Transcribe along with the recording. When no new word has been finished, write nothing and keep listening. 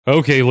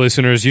Okay,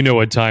 listeners, you know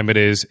what time it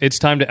is. It's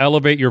time to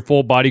elevate your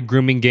full body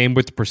grooming game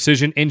with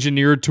precision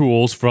engineered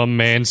tools from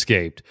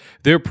Manscaped.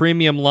 Their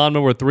premium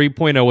Lawnmower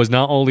 3.0 is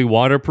not only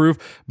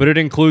waterproof, but it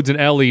includes an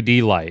LED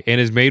light and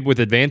is made with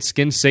advanced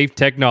skin safe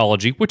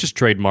technology, which is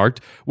trademarked,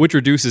 which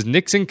reduces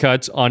nicks and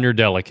cuts on your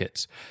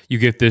delicates. You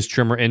get this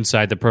trimmer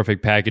inside the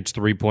Perfect Package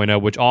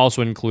 3.0, which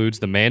also includes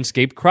the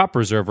Manscaped Crop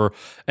Preserver,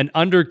 an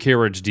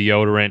undercarriage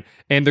deodorant,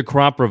 and the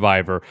Crop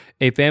Reviver,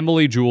 a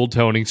family jewel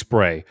toning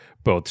spray.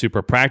 Both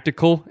super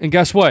practical, and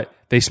guess what?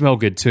 They smell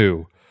good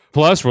too.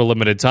 Plus, for a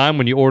limited time,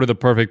 when you order the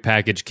Perfect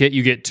Package kit,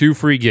 you get 2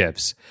 free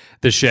gifts: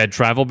 the Shed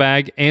Travel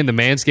Bag and the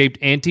Manscaped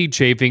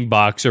Anti-Chafing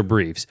Boxer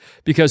Briefs,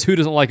 because who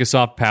doesn't like a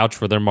soft pouch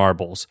for their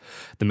marbles?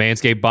 The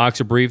Manscaped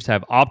Boxer Briefs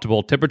have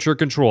optimal temperature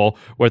control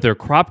with their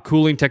crop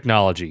cooling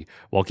technology,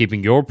 while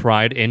keeping your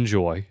pride and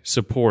joy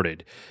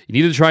supported. You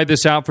need to try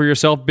this out for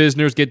yourself,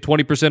 business. Get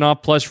 20%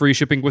 off plus free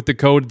shipping with the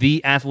code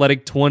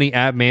THEATHLETIC20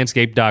 at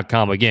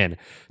manscaped.com. Again,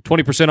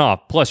 20%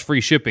 off plus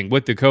free shipping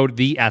with the code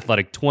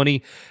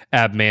THEATHLETIC20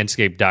 at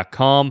manscaped.com.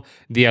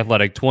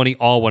 TheAthletic20,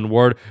 all one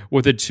word,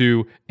 with a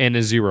 2 and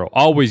a 0.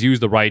 Always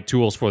use the right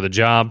tools for the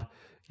job.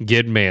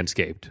 Get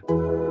Manscaped.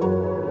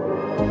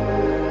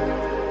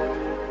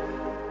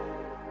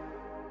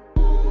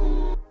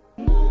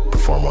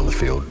 Perform on the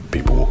field,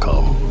 people will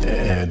come.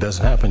 And it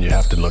doesn't happen, you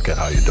have to look at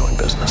how you're doing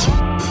business.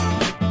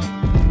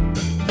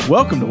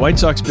 Welcome to White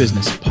Sox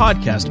Business, a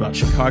podcast about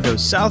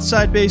Chicago's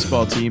Southside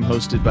baseball team,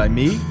 hosted by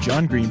me,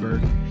 John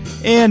Greenberg,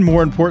 and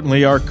more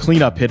importantly, our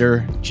cleanup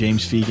hitter,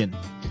 James Fegan.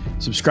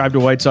 Subscribe to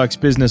White Sox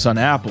Business on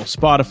Apple,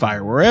 Spotify,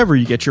 or wherever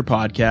you get your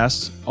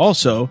podcasts.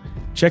 Also,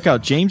 check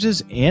out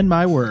James's and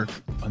my work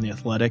on The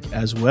Athletic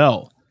as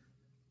well.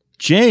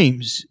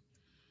 James,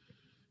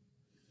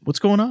 what's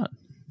going on?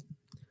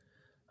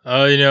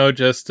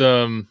 Just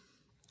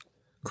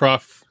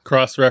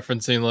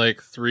cross-referencing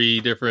like 3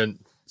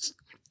 different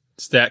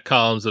stat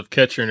columns of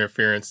catcher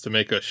interference to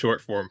make a short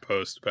form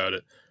post about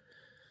it.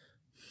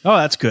 Oh,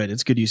 that's good.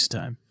 It's good use of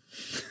time.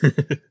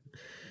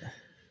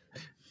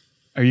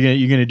 Are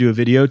you gonna do a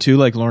video too,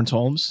 like Lawrence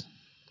Holmes?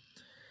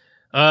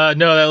 No,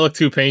 that looked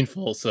too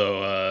painful.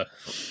 So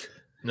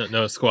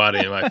no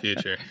squatting in my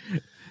future.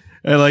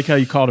 I like how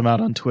you called him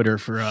out on Twitter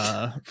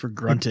for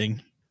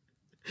grunting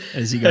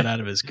as he got out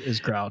of his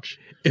crouch.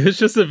 It was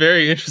just a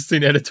very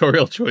interesting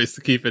editorial choice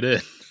to keep it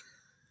in.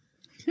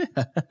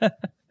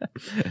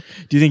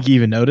 Do you think he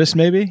even noticed?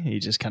 Maybe he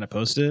just kind of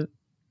posted it.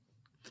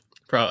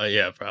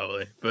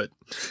 Probably. But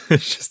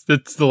it's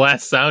the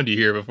last sound you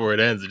hear before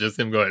it ends. It's just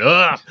him going,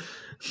 "Ah!"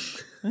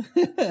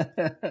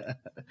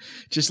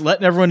 Just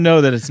letting everyone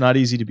know that it's not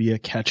easy to be a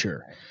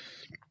catcher.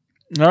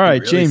 All right,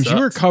 really, James, sucks.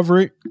 You're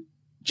covering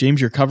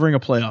a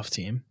playoff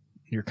team.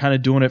 You're kind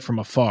of doing it from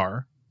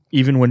afar.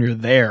 Even when you're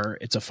there,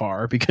 it's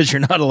afar because you're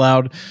not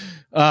allowed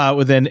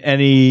within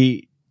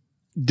any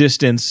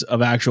distance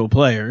of actual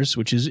players,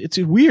 it's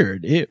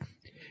weird.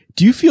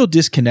 Do you feel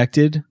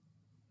disconnected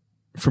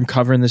from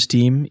covering this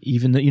team?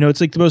 Even though,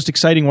 it's like the most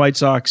exciting White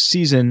Sox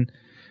season.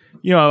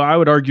 I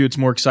would argue it's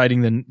more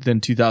exciting than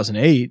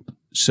 2008.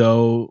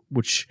 So,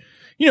 which,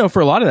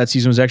 for a lot of that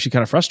season was actually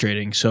kind of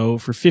frustrating. So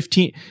for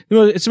 15,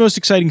 it's the most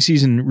exciting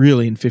season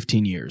really in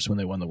 15 years when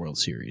they won the World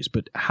Series.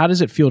 But how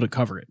does it feel to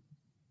cover it?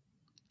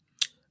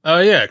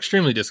 Yeah,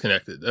 extremely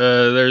disconnected.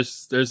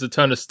 There's a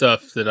ton of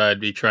stuff that I'd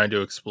be trying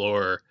to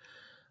explore.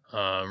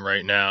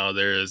 Right now,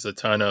 there's a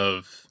ton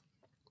of,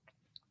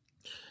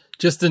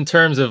 just in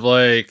terms of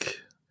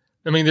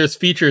there's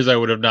features I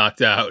would have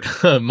knocked out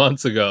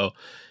months ago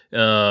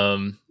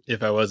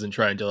if I wasn't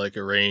trying to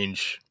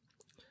arrange,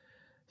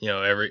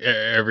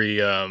 every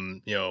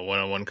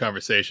one-on-one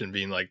conversation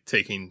being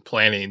taking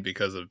planning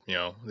because of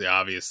the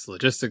obvious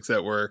logistics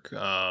at work.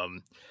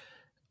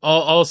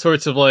 All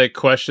sorts of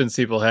questions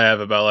people have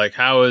about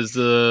how is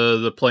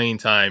the playing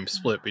time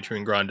split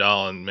between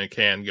Grandal and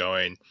McCann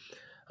going.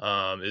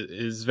 It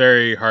is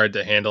very hard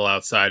to handle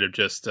outside of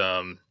just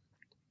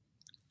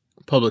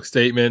public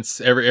statements.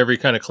 Every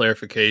kind of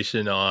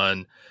clarification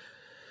on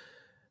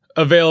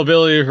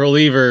availability of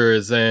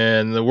relievers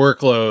and the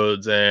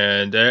workloads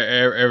and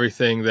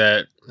everything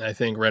that I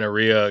think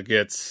Renteria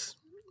gets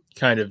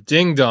kind of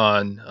dinged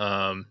on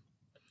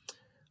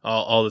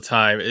all the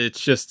time.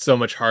 It's just so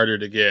much harder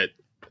to get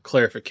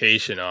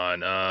clarification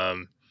on.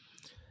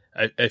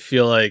 I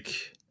feel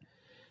like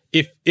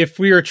if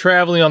we were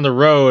traveling on the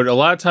road, a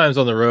lot of times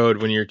on the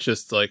road when you're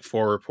just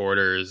 4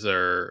 reporters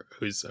or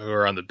who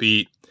are on the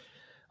beat,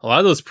 a lot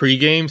of those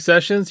pregame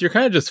sessions, you're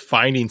kind of just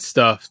finding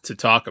stuff to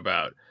talk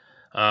about.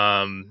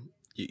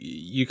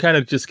 You kind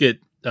of just get,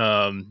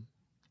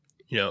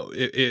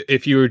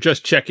 if you were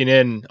just checking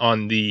in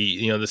on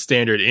the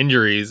standard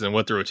injuries and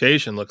what the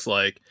rotation looks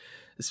like,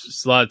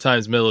 it's a lot of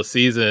times middle of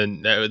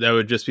season, that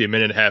would just be a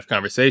minute and a half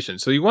conversation.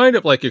 So you wind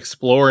up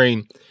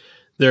exploring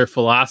their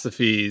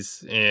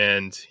philosophies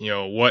and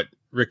what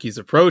Ricky's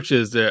approach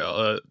is to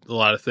a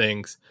lot of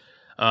things,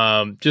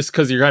 just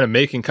because you're kind of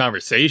making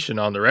conversation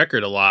on the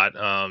record a lot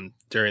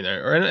during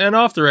there and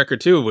off the record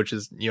too, which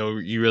is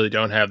you really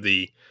don't have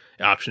the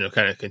option of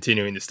kind of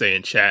continuing to stay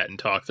in chat and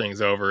talk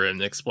things over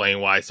and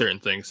explain why certain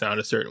things sound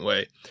a certain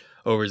way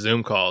over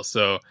Zoom calls.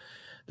 So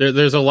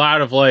there's a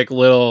lot of like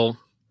little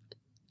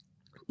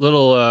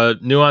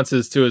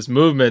nuances to his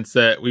movements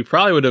that we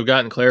probably would have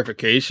gotten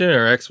clarification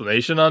or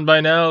explanation on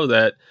by now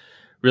that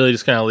really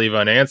just kind of leave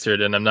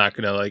unanswered. And I'm not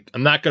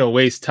gonna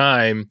waste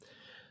time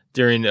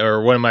during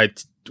or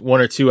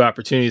one or two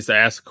opportunities to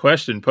ask a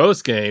question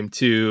post game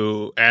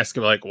to ask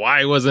him like,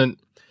 why wasn't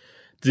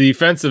the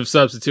defensive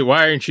substitute?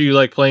 Why aren't you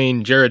like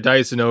playing Jared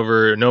Dyson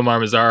over Nomar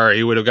Mazara?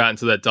 He would have gotten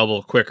to that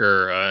double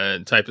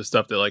quicker type of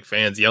stuff that like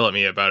fans yell at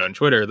me about on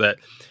Twitter. That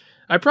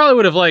I probably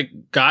would have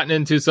like gotten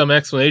into some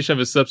explanation of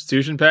his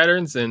substitution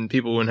patterns, and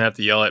people wouldn't have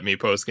to yell at me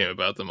post game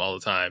about them all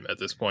the time at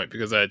this point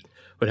because I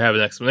would have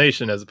an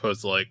explanation as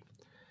opposed to like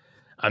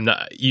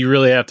you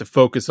really have to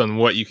focus on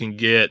what you can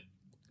get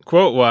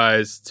quote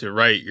wise to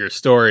write your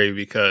story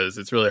because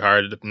it's really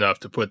hard enough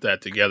to put that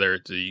together.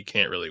 You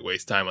can't really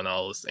waste time on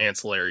all this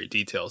ancillary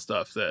detail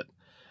stuff that,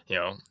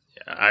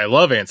 I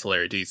love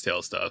ancillary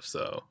detail stuff.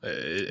 So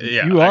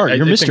yeah,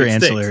 you're Mr.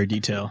 Ancillary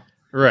Detail.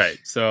 Right.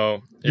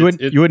 So you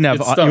wouldn't have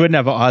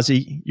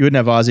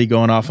Ozzy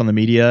going off on the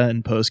media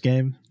in post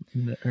game,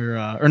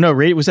 or no?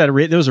 There was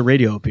a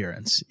radio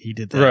appearance. He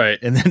did that, right?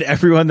 And then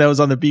everyone that was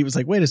on the beat was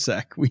like, "Wait a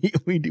sec, we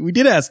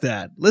did ask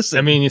that." Listen,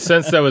 I mean,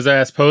 since that was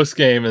asked post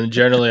game, and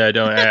generally I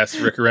don't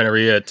ask Rick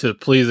Renneria to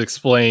please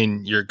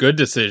explain your good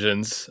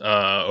decisions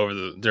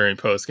during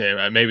post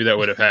game. Maybe that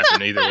would have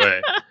happened either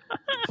way.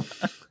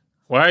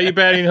 Why are you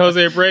batting Jose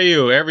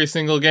Abreu every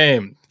single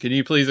game? Can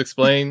you please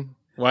explain?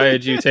 Why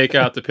did you take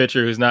out the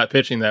pitcher who's not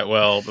pitching that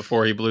well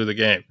before he blew the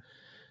game?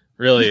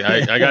 Really,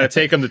 I got to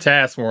take him to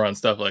task more on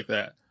stuff like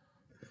that.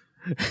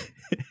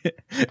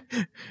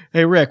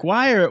 Hey, Rick,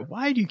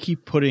 why do you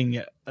keep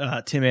putting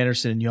Tim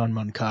Anderson and Yoan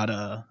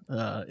Moncada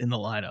in the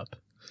lineup?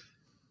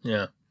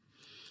 Yeah.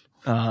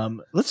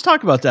 Let's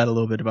talk about that a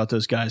little bit, about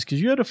those guys,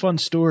 because you had a fun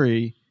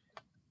story,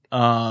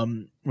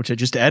 which I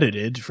just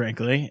edited,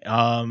 frankly,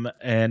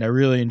 and I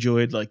really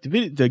enjoyed like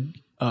the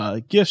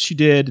GIFs you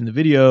did and the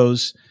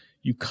videos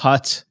you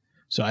cut,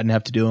 so I didn't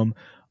have to do them.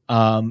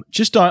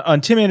 Just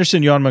on Tim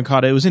Anderson, Yoan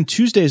Moncada, it was in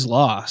Tuesday's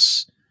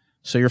loss,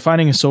 so you're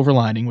finding a silver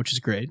lining, which is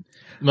great.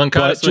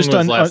 Moncada swing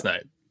was last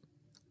night.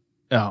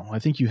 Oh, I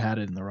think you had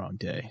it in the wrong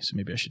day, so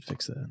maybe I should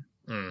fix that.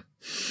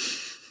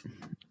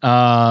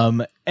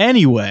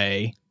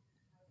 Anyway,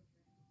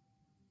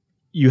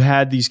 you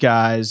had these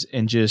guys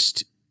and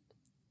just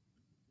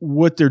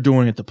what they're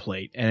doing at the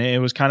plate, and it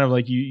was kind of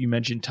like you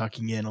mentioned,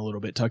 tucking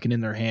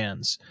in their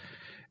hands.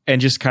 And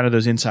just kind of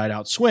those inside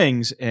out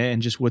swings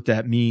and just what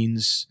that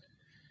means,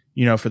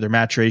 for their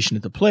maturation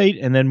at the plate.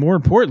 And then more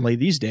importantly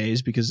these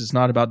days, because it's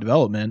not about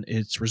development,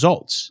 it's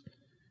results,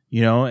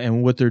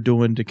 and what they're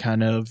doing to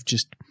kind of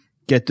just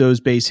get those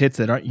base hits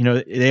that aren't,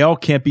 they all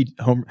can't be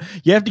home.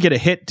 You have to get a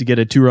hit to get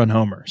a 2-run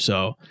homer.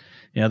 So,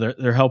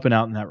 they're helping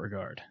out in that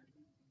regard.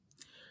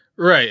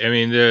 Right. I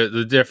mean,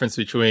 the difference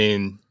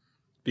between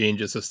being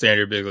just a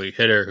standard big league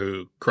hitter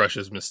who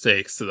crushes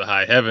mistakes to the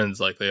high heavens,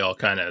 like they all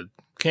kind of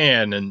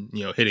can, and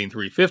hitting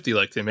 350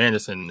 like Tim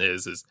Anderson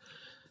is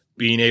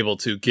being able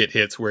to get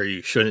hits where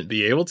you shouldn't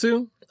be able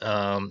to,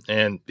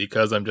 and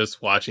because I'm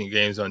just watching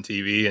games on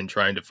TV and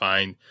trying to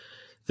find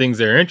things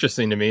that are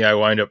interesting to me, I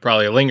wind up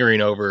probably lingering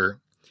over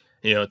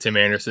Tim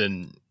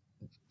Anderson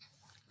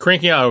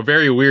cranking out a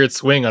very weird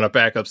swing on a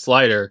backup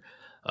slider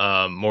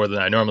more than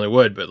I normally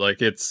would, but like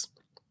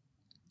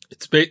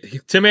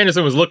Tim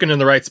Anderson was looking in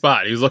the right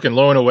spot. He was looking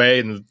low and away,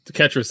 and the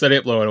catcher was setting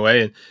up low and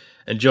away,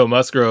 and Joe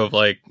Musgrove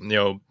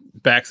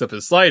backs up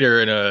his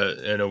slider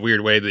in a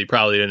weird way that he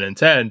probably didn't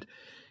intend.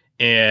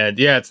 And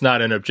yeah, it's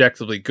not an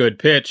objectively good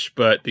pitch,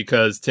 but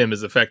because Tim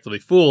is effectively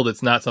fooled,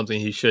 it's not something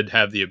he should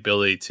have the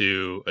ability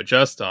to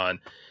adjust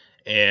on.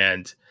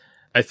 And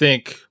I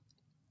think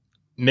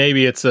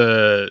maybe it's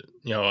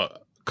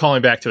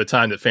calling back to a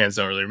time that fans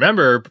don't really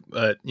remember,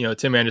 but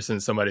Tim Anderson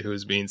is somebody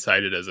who's being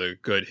cited as a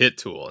good hit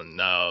tool. And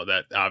now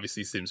that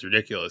obviously seems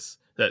ridiculous.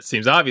 That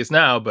seems obvious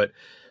now, but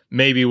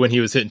maybe when he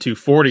was hitting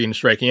 240 and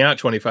striking out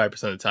 25%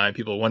 of the time,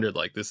 people wondered,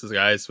 like, this is a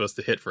guy who's supposed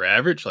to hit for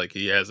average? Like,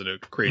 he has a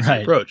crazy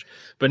approach.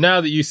 But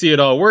now that you see it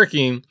all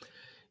working,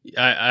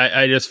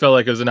 I just felt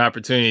like it was an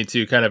opportunity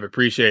to kind of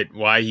appreciate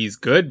why he's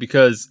good,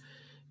 because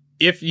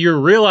if you're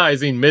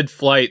realizing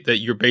mid-flight that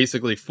you're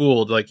basically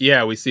fooled, like,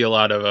 yeah, we see a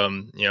lot of,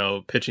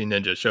 Pitching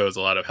Ninja shows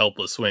a lot of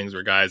helpless swings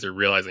where guys are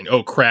realizing,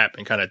 oh, crap,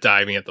 and kind of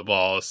diving at the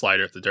ball, a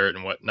slider at the dirt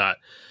and whatnot.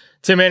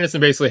 Tim Anderson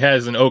basically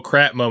has an oh,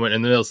 crap moment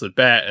in the middle of the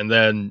bat, and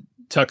then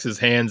tucks his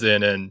hands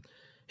in and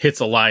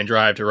hits a line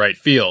drive to right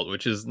field,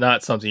 which is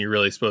not something you're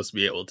really supposed to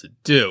be able to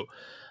do.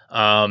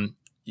 Yoan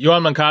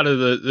Moncada,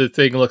 the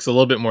thing looks a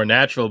little bit more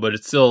natural, but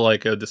it's still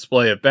like a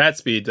display of bat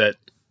speed that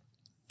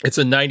it's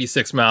a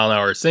 96 mile an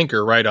hour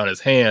sinker right on his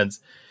hands.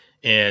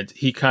 And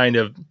he kind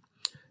of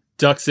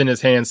ducks in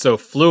his hands so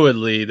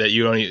fluidly that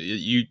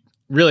you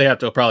really have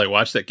to probably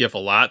watch that GIF a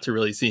lot to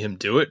really see him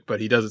do it,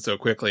 but he does it so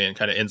quickly and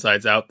kind of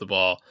insides out the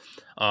ball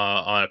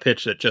on a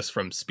pitch that just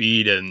from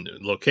speed and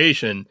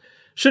location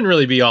shouldn't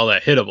really be all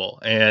that hittable.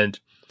 And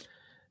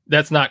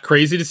that's not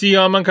crazy to see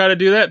Yoan Moncada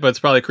do that, but it's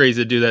probably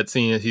crazy to do that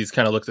seeing that he's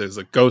kind of looked as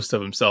a ghost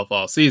of himself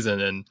all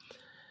season. And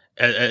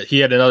he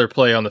had another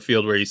play on the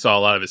field where you saw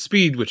a lot of his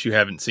speed, which you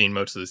haven't seen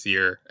most of this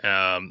year,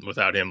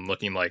 without him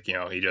looking like,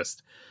 he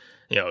just,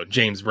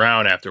 James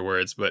Brown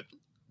afterwards. But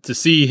to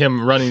see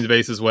him running the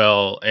bases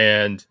well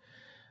and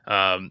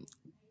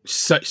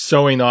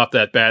showing off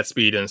that bat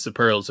speed in a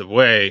superlative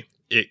way,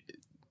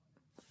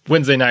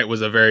 Wednesday night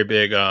was a very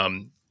big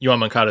Yoan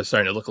Moncada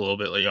starting to look a little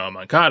bit like Yoan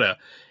Moncada.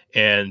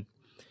 And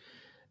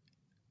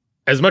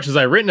as much as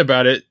I've written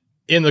about it,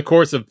 in the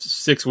course of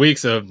 6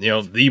 weeks of,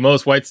 the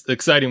most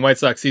exciting White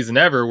Sox season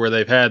ever, where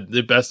they've had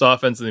the best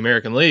offense in the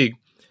American League,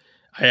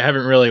 I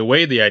haven't really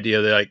weighed the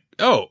idea that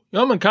Yoan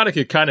Moncada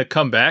could kind of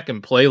come back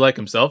and play like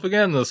himself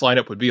again. And this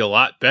lineup would be a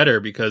lot better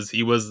because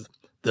he was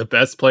the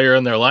best player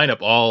in their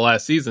lineup all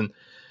last season.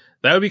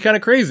 That would be kind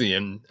of crazy.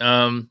 And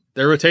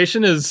their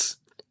rotation is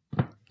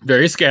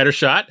very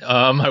scattershot.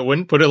 I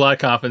wouldn't put a lot of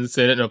confidence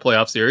in it in a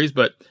playoff series,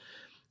 but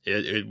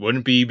it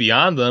wouldn't be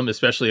beyond them,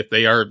 especially if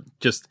they are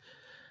just,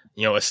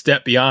 a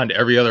step beyond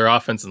every other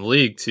offense in the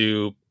league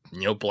to,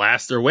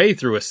 blast their way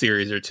through a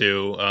series or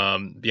two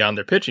beyond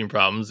their pitching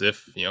problems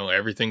if,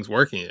 everything's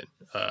working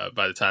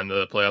by the time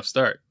the playoffs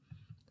start.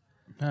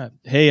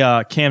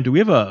 Hey, Cam, do we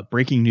have a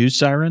breaking news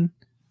siren?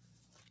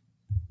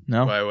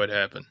 No? Why would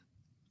happen?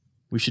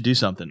 We should do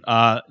something.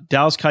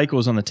 Dallas Keuchel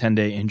is on the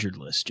 10-day injured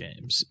list,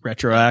 James.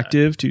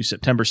 Retroactive to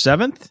September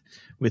 7th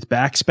with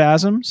back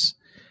spasms.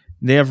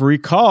 They have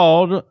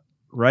recalled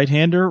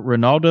right-hander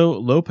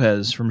Ronaldo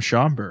Lopez from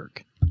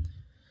Schaumburg.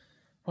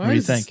 What do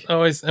you think?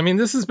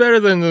 This is better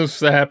than this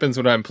that happens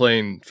when I'm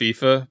playing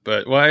FIFA,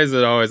 but why is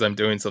it always I'm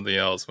doing something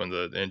else when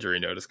the injury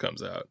notice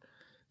comes out?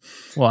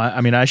 Well,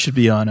 I should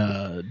be on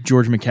a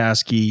George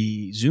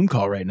McCaskey Zoom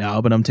call right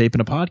now, but I'm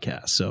taping a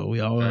podcast, so we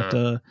all have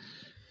to,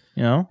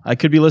 I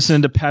could be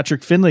listening to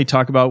Patrick Finley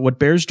talk about what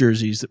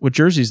jerseys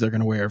they're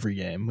going to wear every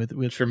game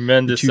with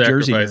tremendous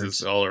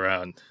sacrifices all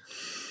around.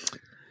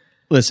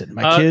 Listen,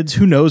 my kids,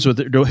 who knows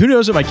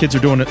what my kids are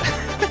doing?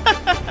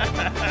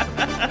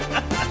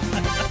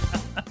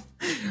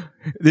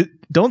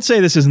 Don't say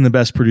this isn't the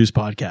best produced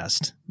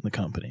podcast in the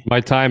company. My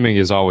timing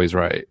is always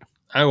right.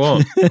 I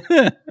won't.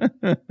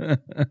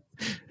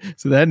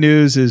 So that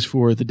news is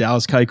for the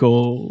Dallas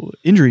Keuchel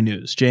injury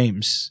news.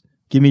 James,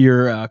 give me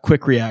your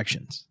quick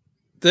reactions.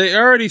 They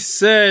already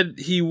said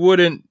he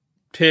wouldn't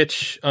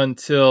pitch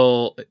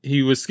until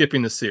he was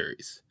skipping the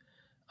series.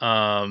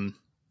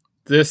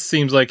 This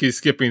seems like he's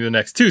skipping the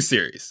next 2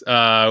 series,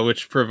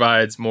 which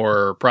provides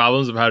more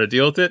problems of how to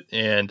deal with it.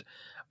 And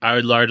I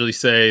would largely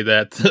say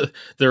that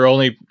their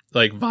only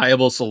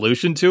viable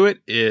solution to it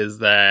is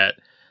that,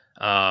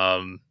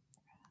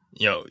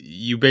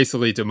 you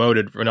basically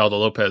demoted Ronaldo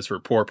Lopez for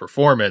poor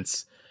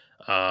performance.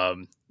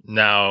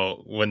 Now,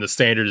 when the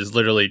standard is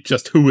literally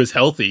just who is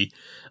healthy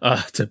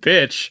to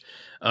pitch,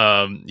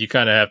 you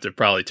kind of have to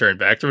probably turn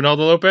back to Ronaldo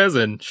Lopez,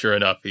 and sure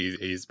enough,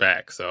 he's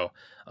back. So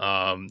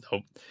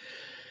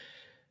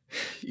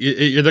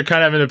you're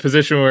kind of in a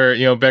position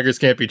where beggars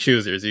can't be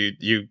choosers.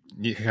 You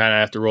kind of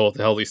have to roll with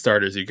the healthy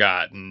starters you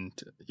got, and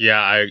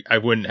I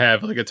wouldn't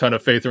have a ton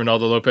of faith in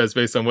Ronaldo Lopez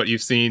based on what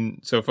you've seen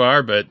so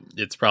far, but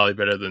it's probably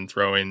better than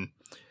throwing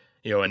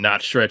a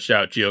not stretched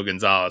out Gio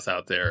Gonzalez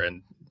out there.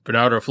 And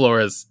Bernardo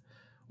Flores,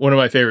 one of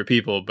my favorite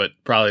people, but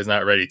probably is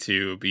not ready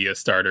to be a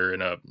starter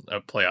in a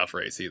playoff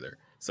race either.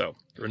 So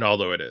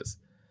Ronaldo it is.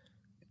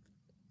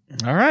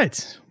 All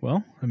right.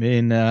 Well,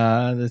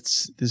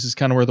 this is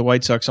kind of where the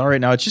White Sox are right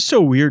now. It's just so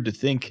weird to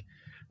think,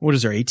 what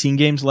is there, 18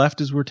 games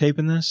left as we're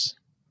taping this?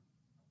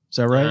 Is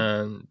that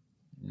right?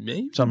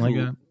 Maybe. Something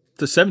like that.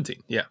 The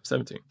 17. Yeah,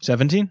 17.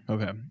 17?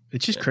 Okay.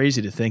 It's just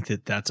crazy to think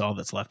that that's all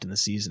that's left in the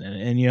season.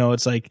 And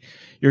it's like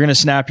you're going to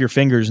snap your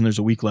fingers and there's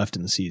a week left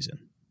in the season.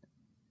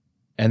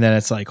 And then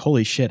it's like,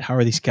 holy shit, how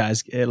are these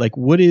guys?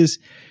 What is,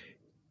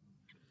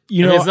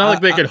 it's not like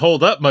they could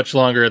hold up much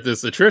longer at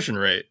this attrition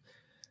rate.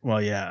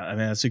 Well, yeah,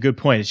 that's a good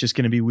point. It's just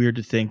going to be weird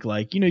to think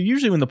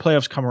usually when the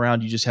playoffs come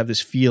around, you just have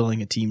this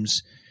feeling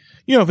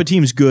if a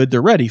team's good,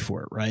 they're ready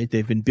for it, right?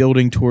 They've been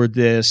building toward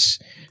this.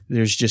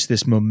 There's just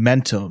this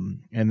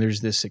momentum and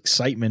there's this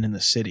excitement in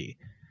the city.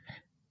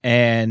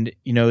 And,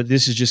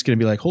 this is just going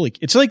to be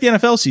it's like the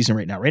NFL season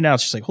right now. Right now,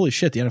 it's just like, holy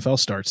shit, the NFL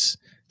starts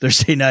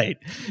Thursday night.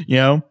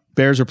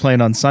 Bears are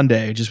playing on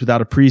Sunday just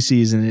without a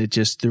preseason.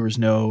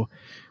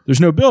 There's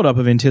no buildup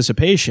of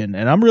anticipation,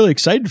 and I'm really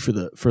excited for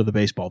the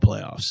baseball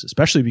playoffs,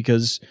 especially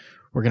because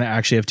we're going to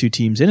actually have 2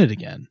 teams in it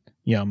again,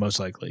 most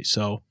likely.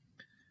 So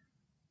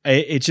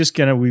it's just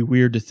going to be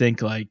weird to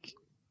think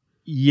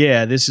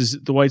this is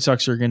the White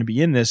Sox are going to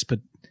be in this, but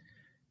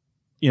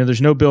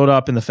there's no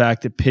buildup in the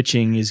fact that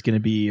pitching is going to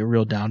be a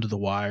real down to the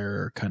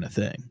wire kind of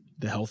thing,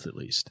 the health at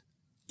least.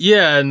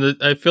 Yeah, and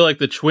I feel like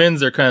the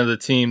Twins are kind of the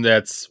team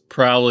that's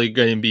probably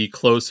going to be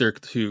closer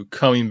to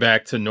coming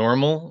back to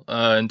normal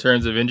in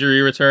terms of injury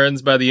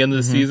returns by the end of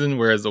the season,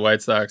 whereas the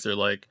White Sox are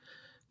like,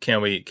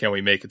 can we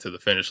make it to the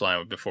finish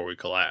line before we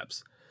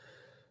collapse?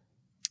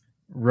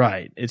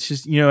 Right. It's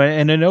just,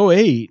 and in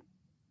 2008,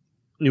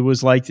 it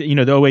was like,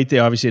 the 08, they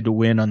obviously had to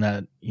win on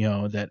that,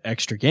 that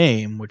extra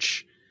game,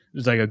 which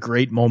was like a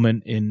great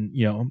moment in,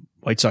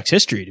 White Sox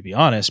history, to be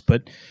honest.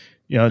 But,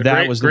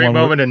 that was the great one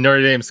moment in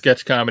Notre Dame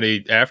sketch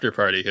comedy after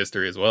party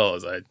history as well,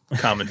 as I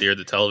commandeered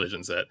the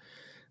television set.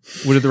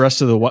 What did the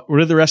rest of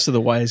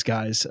the wise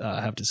guys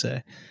have to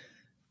say?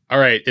 All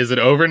right, is it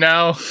over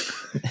now?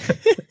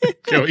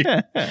 Joey?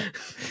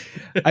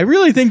 I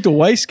really think the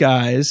Weiss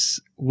guys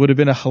would have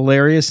been a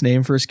hilarious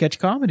name for a sketch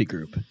comedy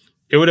group.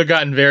 It would have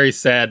gotten very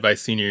sad by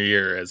senior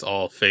year as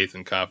all faith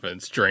and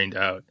confidence drained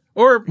out.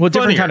 Or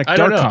different kind of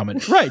dark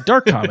comedy. Right,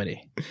 dark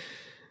comedy.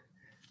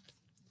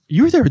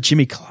 You were there with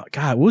Jimmy.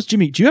 God, what was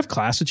Jimmy? Do you have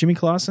class with Jimmy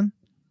Clausen?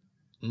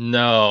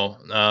 No.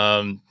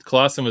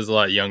 Clausen was a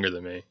lot younger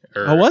than me.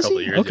 Or was a couple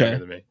he? years Okay.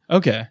 younger than me.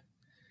 Okay.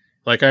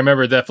 Like, I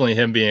remember definitely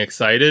him being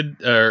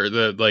excited,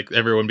 or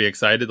everyone being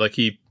excited. Like,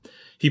 he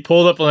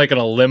pulled up like in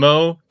a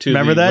limo to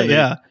remember that?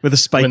 Yeah, with a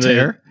spiked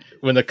hair.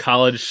 When the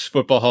College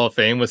Football Hall of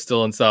Fame was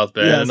still in South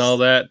Bend and all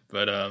that.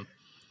 But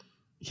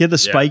he had the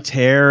spiked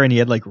hair, and he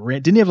had like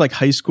didn't he have like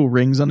high school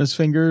rings on his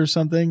finger or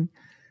something?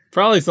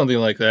 Probably something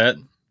like that.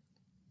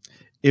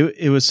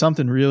 It was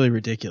something really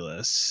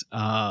ridiculous.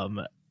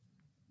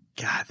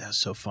 God, that was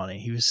so funny.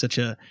 He was such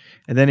a,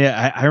 and then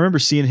I remember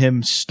seeing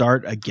him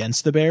start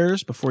against the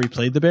Bears before he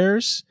played the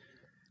Bears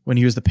when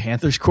he was the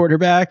Panthers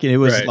quarterback. And it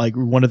was like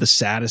one of the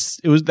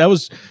saddest. That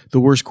was the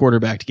worst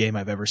quarterback game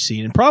I've ever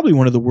seen. And probably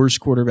one of the worst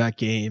quarterback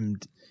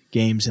games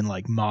in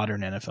like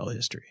modern NFL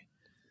history.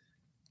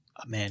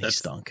 Oh, man, he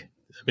stunk.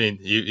 I mean,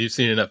 you've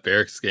seen enough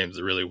Bears games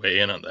to really weigh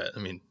in on that. I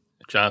mean,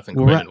 Jonathan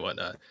Quinn and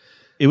whatnot.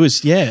 It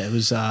was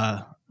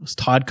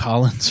Todd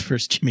Collins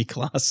versus Jimmy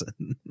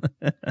Clausen.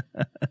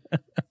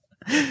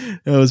 It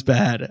was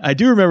bad. I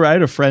do remember I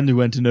had a friend who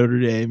went to Notre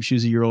Dame. She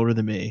was a year older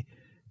than me.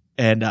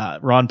 And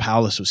Ron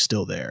Powlus was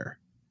still there.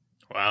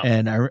 Wow.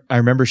 And I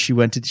remember she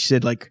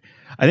said, like,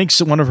 I think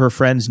one of her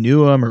friends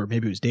knew him, or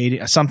maybe it was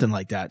dating, something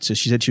like that. So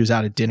she said she was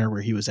out at dinner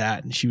where he was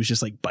at, and she was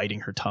just like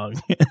biting her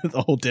tongue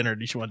the whole dinner.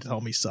 And she wanted to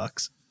tell me he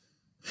sucks.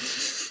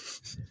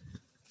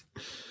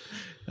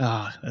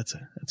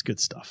 That's good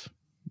stuff.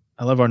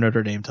 I love our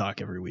Notre Dame talk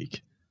every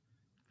week.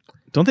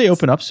 Don't they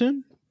open up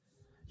soon?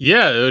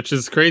 Yeah, which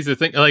is crazy to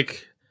think.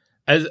 Like,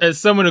 as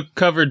someone who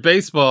covered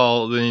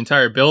baseball, the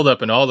entire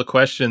buildup and all the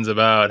questions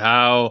about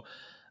how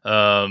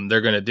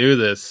they're going to do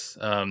this,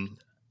 I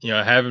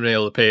haven't been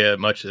able to pay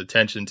much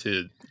attention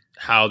to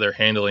how they're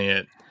handling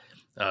it,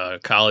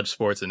 college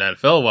sports and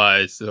NFL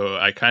wise. So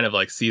I kind of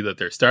like see that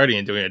they're starting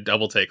and doing a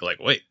double take. Like,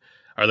 wait,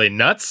 are they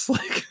nuts?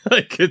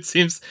 Like it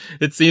seems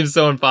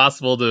so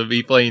impossible to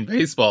be playing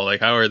baseball.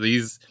 Like, how are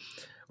these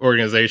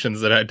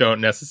organizations that I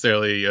don't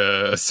necessarily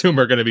assume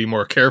are going to be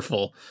more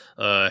careful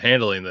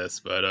handling this?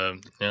 But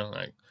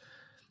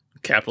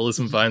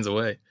capitalism finds a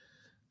way.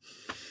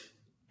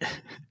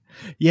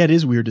 Yeah, it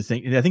is weird to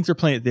think. I think they're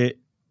playing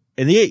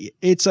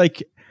it's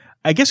like,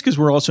 I guess because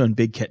we're also in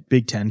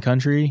Big Ten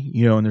country,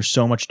 and there's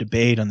so much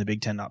debate on the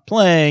Big Ten not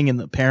playing and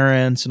the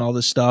parents and all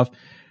this stuff,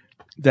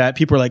 that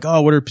people are like,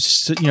 oh, what are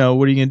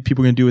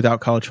people going to do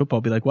without college football?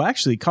 I'll be like, well,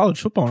 actually,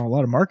 college football in a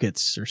lot of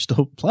markets are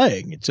still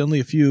playing. It's only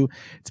a few.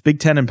 It's Big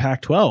Ten and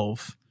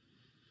Pac-12,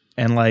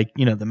 and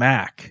the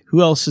MAC.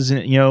 Who else is in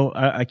it?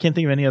 I can't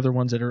think of any other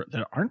ones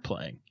that aren't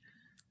playing.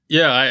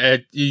 Yeah,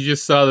 you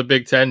just saw the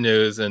Big Ten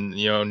news, and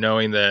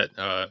knowing that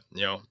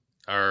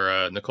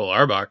our Nicole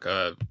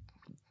Arbach,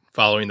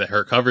 following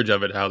her coverage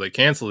of it, how they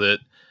canceled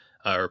it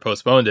or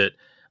postponed it,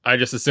 I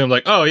just assumed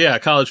like, oh yeah,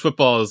 college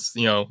football is,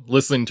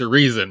 listening to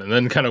reason, and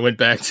then kind of went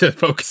back to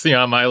focusing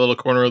on my little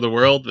corner of the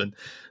world. And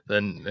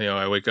then,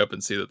 I wake up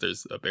and see that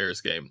there's a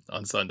Bears game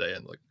on Sunday,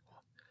 and like,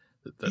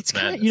 that's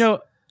madness.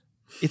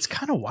 It's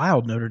kind of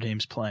wild Notre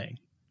Dame's playing.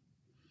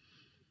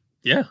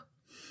 Yeah.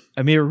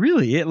 I mean,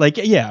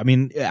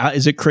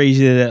 is it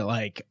crazy that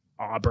like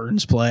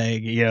Auburn's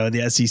playing,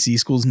 the SEC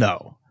schools?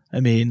 No. I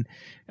mean,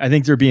 I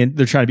think they're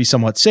trying to be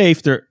somewhat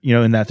safe. They're,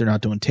 in that they're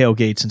not doing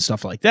tailgates and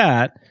stuff like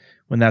that,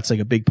 when that's like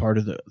a big part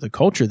of the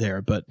culture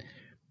there. But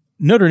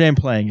Notre Dame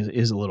playing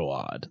is a little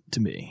odd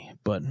to me.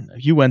 But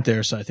you went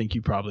there, so I think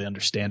you probably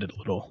understand it a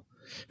little.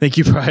 I think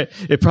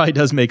it probably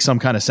does make some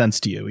kind of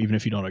sense to you, even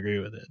if you don't agree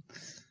with it.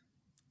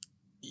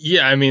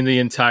 Yeah, I mean, the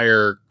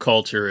entire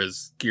culture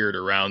is geared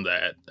around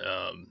that,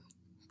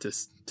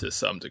 to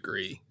some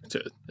degree,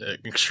 to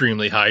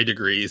extremely high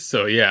degrees.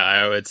 So yeah,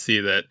 I would see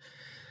that.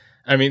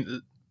 I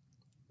mean,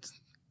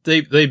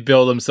 they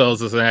build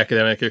themselves as an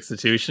academic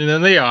institution,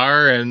 and they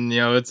are, and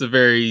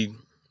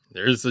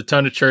there's a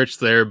ton of church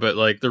there, but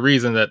like the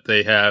reason that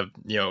they have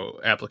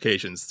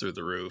applications through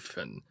the roof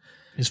and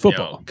is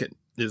football,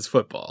 is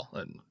football,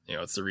 and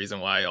it's the reason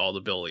why all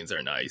the buildings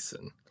are nice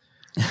and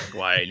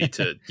why I need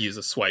to use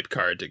a swipe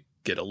card to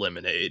get a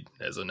lemonade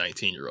as a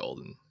 19-year-old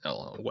and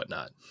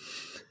whatnot.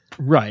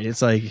 Right.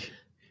 It's like,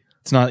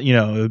 it's not,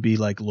 it would be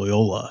like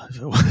Loyola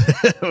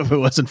if it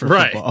wasn't for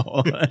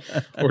football.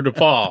 Or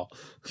DePaul.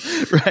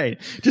 Right.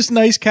 Just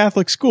nice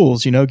Catholic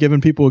schools,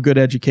 giving people a good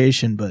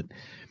education. But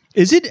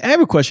I have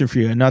a question for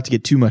you, and not to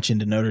get too much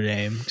into Notre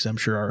Dame, because I'm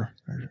sure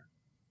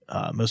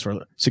our most of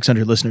our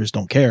 600 listeners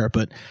don't care,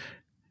 but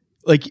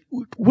like,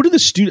 what are the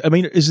student? I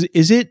mean,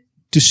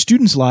 do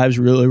students' lives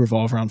really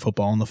revolve around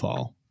football in the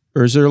fall,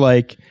 or is there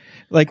like,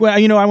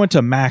 well, I went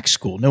to Mac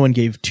school. No one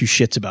gave two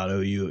shits about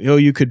OU.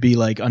 OU could be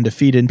like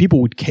undefeated, and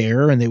people would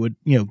care, and they would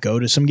go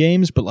to some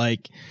games. But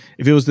like,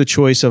 if it was the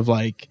choice of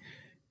like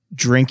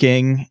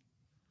drinking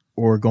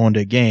or going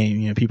to a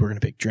game, people are going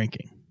to pick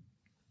drinking.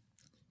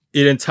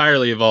 It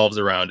entirely evolves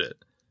around it.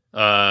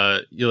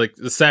 Like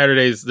the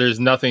Saturdays, there's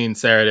nothing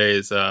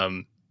Saturdays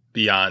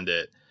beyond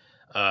it.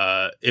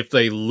 If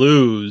they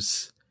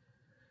lose,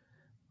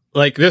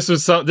 like this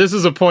is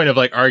a point of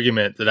like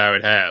argument that I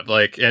would have.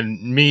 Like,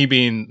 and me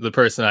being the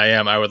person I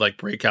am, I would like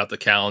break out the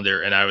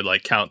calendar and I would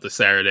like count the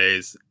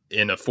Saturdays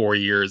in the 4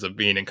 years of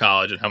being in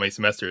college and how many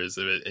semesters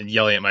of it, and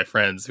yelling at my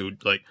friends who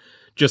like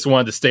just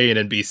wanted to stay in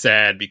and be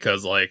sad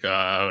because like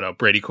I don't know,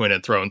 Brady Quinn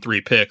had thrown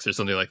 3 picks or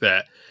something like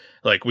that.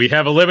 Like, we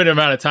have a limited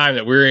amount of time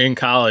that we're in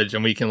college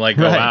and we can like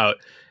go out,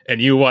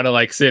 and you want to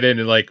like sit in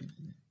and like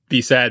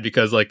be sad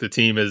because like the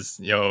team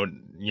is,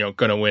 going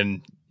to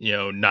win,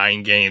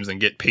 9 games and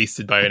get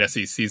pasted by an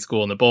SEC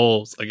school in the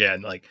bowls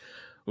again. Like,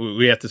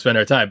 we have to spend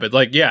our time. But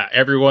like, yeah,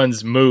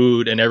 everyone's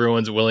mood and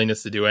everyone's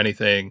willingness to do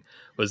anything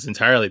was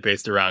entirely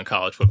based around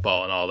college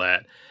football and all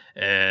that.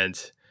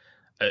 And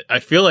I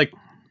feel like,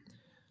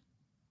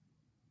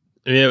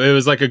 it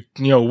was like a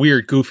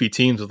weird goofy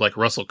teams with like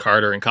Russell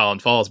Carter and Colin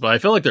Falls, but I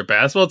feel like their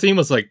basketball team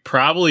was like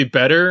probably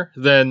better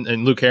than,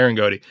 and Luke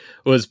Herringody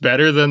was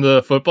better than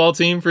the football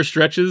team for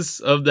stretches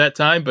of that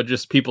time, but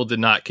just people did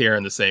not care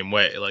in the same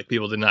way. Like,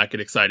 people did not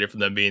get excited for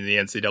them being in the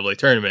NCAA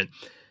tournament,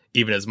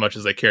 even as much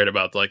as they cared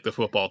about like the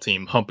football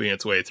team humping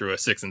its way through a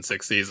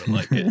 6-6 season.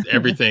 Like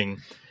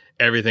everything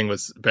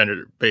was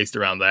based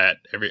around that.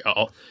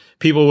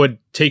 People would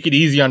take it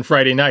easy on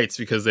Friday nights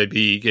because they'd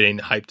be getting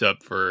hyped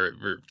up for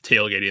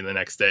tailgating the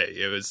next day.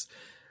 It was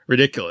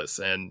ridiculous.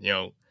 And,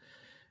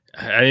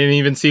 I didn't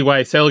even see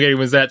why tailgating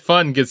was that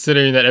fun,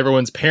 considering that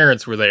everyone's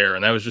parents were there.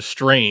 And that was just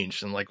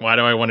strange. And like, why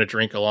do I want to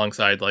drink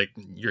alongside like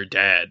your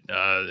dad?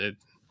 It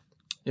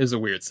is a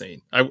weird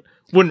scene. I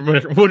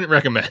wouldn't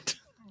recommend.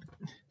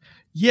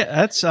 Yeah,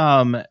 that's,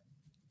 cause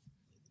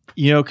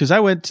I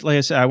went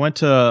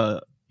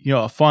to,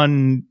 a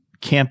fun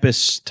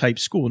campus type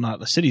school,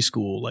 not a city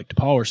school like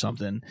DePaul or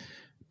something,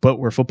 but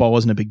where football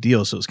wasn't a big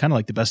deal. So it was kind of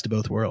like the best of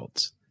both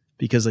worlds,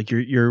 because like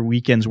your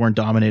weekends weren't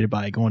dominated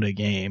by going to a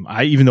game.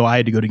 Even though I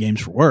had to go to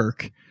games for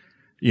work,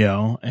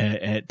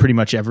 at pretty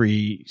much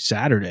every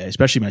Saturday,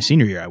 especially my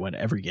senior year, I went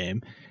to every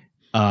game.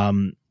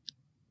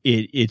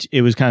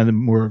 It was kind of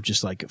more of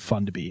just like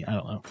fun to be, I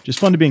don't know, just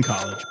fun to be in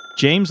college.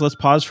 James, let's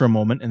pause for a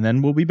moment and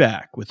then we'll be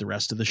back with the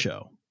rest of the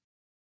show.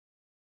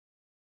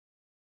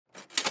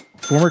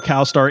 Former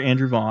Cal star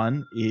Andrew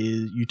Vaughn,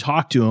 you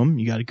talked to him.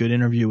 You got a good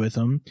interview with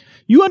him.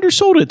 You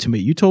undersold it to me.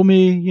 You told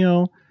me,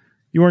 you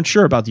weren't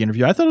sure about the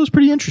interview. I thought it was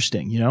pretty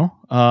interesting,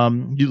 at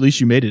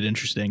least you made it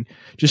interesting.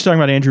 Just talking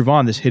about Andrew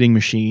Vaughn, this hitting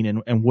machine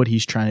and what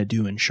he's trying to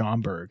do in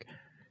Schaumburg.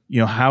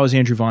 How is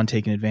Andrew Vaughn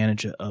taking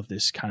advantage of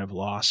this kind of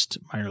lost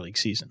minor league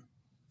season?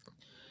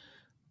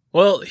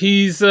 Well,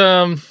 he's,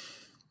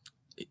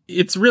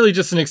 it's really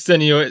just an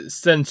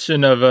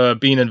extension of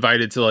being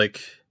invited to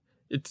like,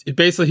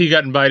 basically he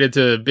got invited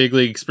to big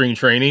league spring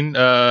training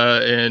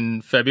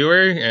in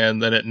February,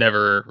 and then it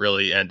never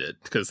really ended,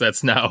 because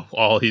that's now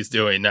all he's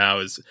doing now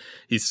is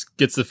he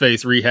gets to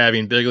face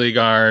rehabbing big league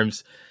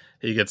arms.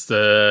 He gets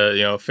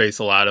to, face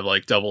a lot of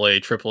like AA,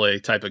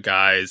 AAA type of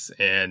guys,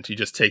 and he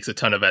just takes a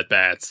ton of at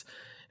bats.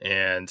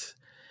 And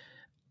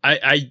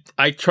I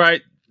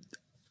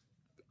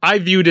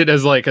viewed it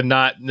as like a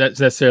not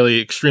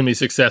necessarily extremely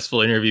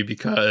successful interview,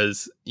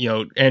 because,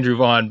 Andrew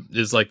Vaughn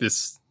is like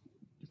this,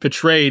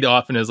 portrayed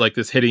often as like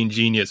this hitting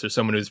genius or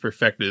someone who's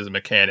perfected his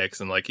mechanics,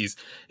 and like he's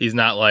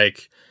not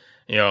like,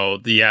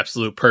 the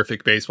absolute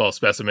perfect baseball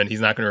specimen. He's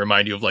not going to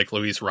remind you of like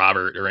Luis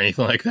Robert or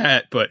anything like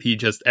that, but he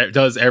just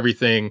does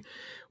everything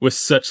with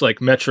such like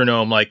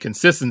metronome like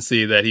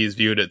consistency that he's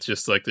viewed as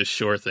just like this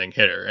sure thing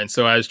hitter. And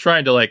so I was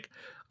trying to like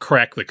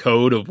crack the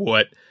code of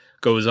what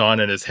goes on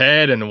in his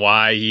head and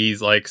why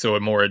he's like so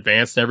more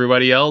advanced than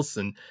everybody else,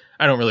 and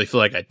I don't really feel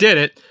like I did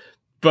it,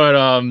 but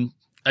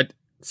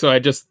I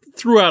just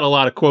threw out a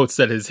lot of quotes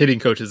that his hitting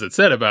coaches had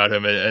said about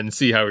him and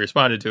see how he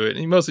responded to it. And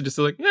he mostly just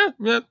like, yeah,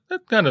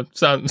 that kind of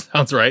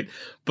sounds right.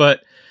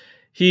 But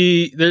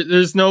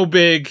there's no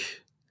big,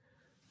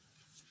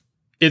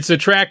 it's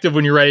attractive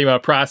when you're writing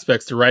about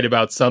prospects to write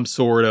about some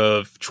sort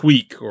of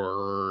tweak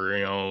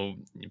or,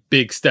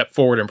 big step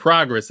forward in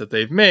progress that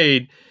they've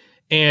made.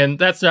 And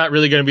that's not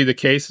really going to be the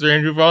case for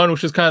Andrew Vaughn,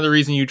 which is kind of the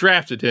reason you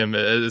drafted him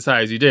as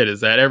high as you did,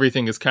 is that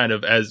everything is kind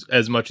of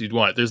as much as you'd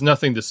want. There's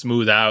nothing to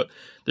smooth out.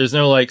 There's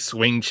no like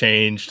swing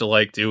change to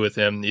like do with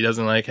him. He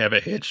doesn't like have a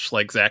hitch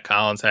like Zach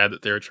Collins had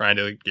that they were trying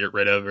to get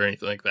rid of or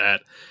anything like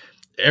that.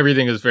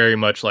 Everything is very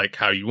much like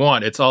how you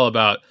want. It's all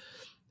about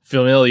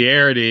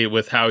familiarity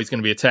with how he's going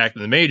to be attacked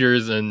in the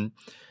majors and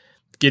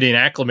getting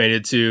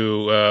acclimated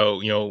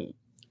to,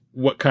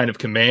 what kind of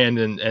command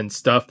and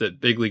stuff that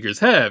big leaguers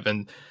have.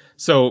 And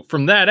so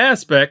from that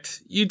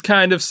aspect, you'd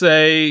kind of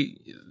say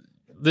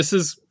this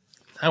is,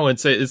 I wouldn't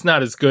say it's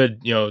not as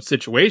good,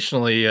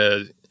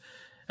 situationally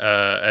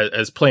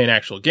as playing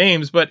actual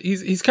games, but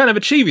he's kind of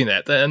achieving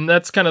that, and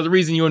that's kind of the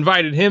reason you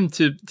invited him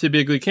to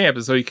big league camp,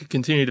 is so he could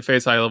continue to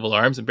face high level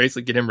arms and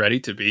basically get him ready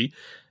to be,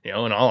 in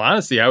all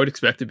honesty, I would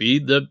expect to be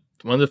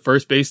one of the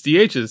first base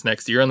DHs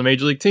next year on the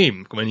major league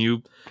team when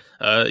you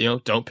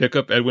don't pick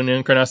up Edwin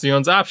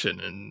Encarnacion's option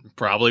and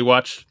probably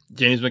watch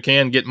James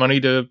McCann get money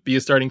to be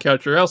a starting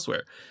catcher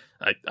elsewhere.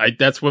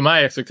 That's what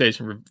my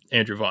expectation for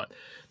Andrew Vaughn.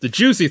 The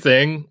juicy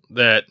thing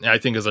that I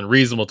think is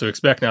unreasonable to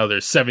expect now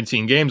there's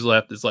 17 games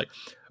left is like,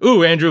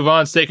 ooh, Andrew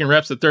Vaughn's taking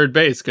reps at third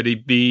base. Could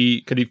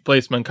he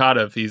place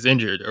Moncada if he's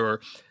injured? Or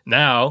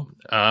now,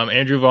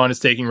 Andrew Vaughn is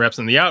taking reps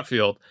in the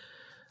outfield.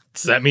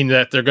 Does that mean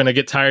that they're going to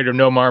get tired of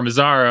Nomar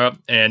Mazara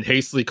and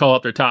hastily call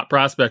up their top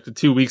prospect with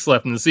 2 weeks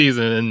left in the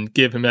season and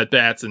give him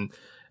at-bats and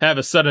have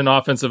a sudden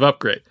offensive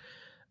upgrade?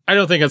 I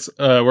don't think it's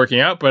working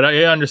out, but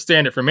I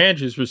understand it from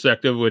Andrew's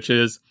perspective, which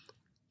is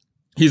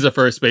he's a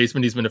first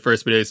baseman. He's been a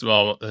first baseman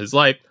all his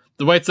life.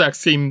 The White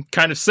Sox team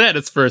kind of set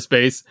its first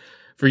base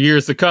for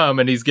years to come,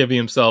 and he's giving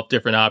himself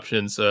different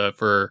options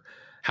for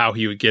how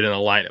he would get in a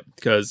lineup.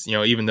 Because,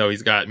 even though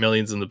he's got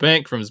millions in the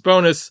bank from his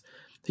bonus,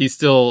 he's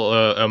still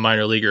a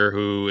minor leaguer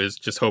who is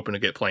just hoping to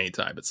get playing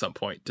time at some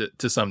point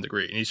to some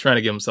degree, and he's trying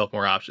to give himself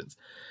more options.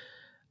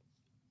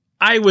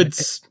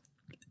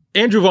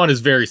 Andrew Vaughn is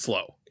very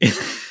slow.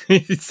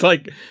 It's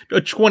like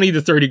a 20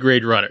 to 30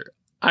 grade runner.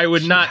 I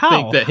would not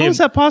think that How is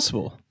that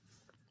possible?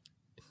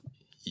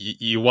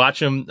 You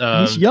watch him.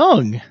 He's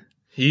young.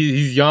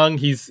 He's young.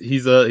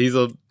 He's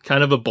a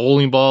kind of a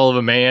bowling ball of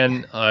a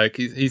man.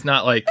 He's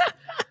not like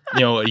a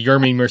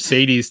Yermin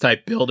Mercedes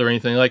type build or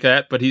anything like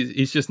that. But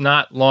he's just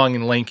not long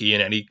and lanky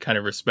in any kind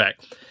of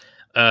respect.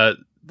 The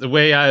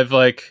way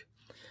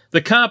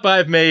the comp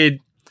I've made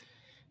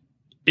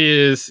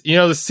is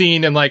the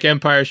scene in like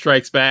Empire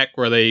Strikes Back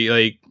where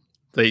they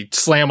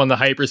slam on the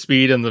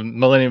hyperspeed and the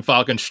Millennium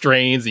Falcon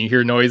strains and you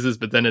hear noises,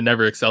 but then it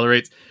never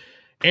accelerates.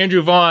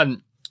 Andrew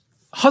Vaughn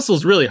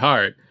hustles really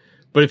hard,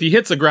 but if he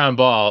hits a ground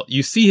ball,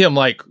 you see him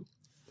like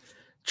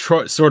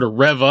sort of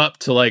rev up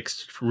to like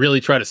really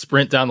try to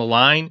sprint down the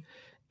line,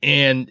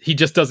 and he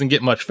just doesn't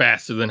get much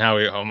faster than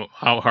how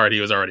hard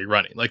he was already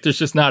running. Like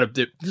there's not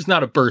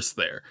a burst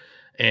there,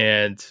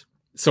 and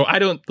so I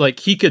don't like.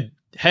 He could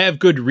have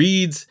good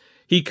reads.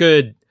 He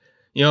could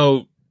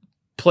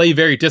play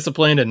very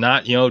disciplined and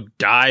not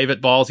dive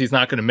at balls he's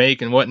not going to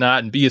make and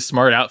whatnot, and be a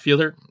smart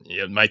outfielder.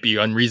 It might be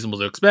unreasonable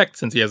to expect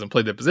since he hasn't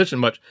played the position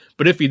much,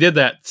 but if he did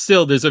that,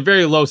 still there's a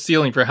very low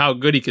ceiling for how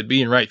good he could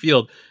be in right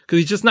field because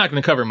he's just not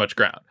going to cover much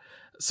ground.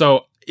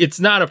 So it's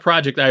not a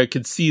project I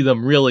could see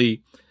them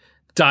really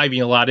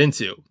diving a lot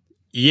into.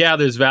 Yeah,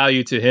 there's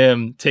value to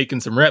him taking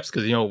some reps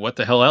because what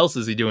the hell else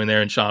is he doing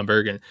there in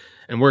Schaumburg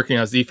and working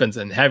on his defense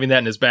and having that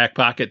in his back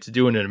pocket to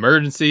do in an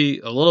emergency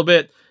a little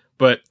bit,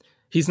 but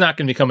he's not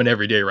going to become an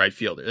everyday right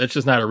fielder. That's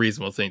just not a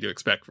reasonable thing to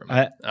expect from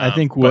him. I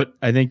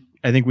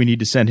think we need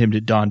to send him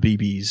to Don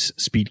Beebe's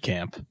speed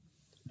camp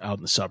out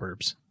in the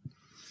suburbs.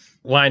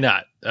 Why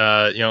not?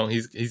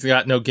 He's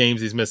got no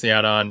games he's missing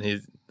out on.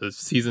 The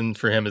season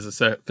for him is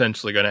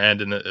essentially going to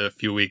end in a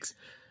few weeks.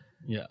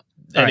 Yeah.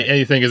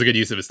 Anything is a good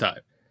use of his time.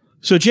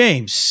 So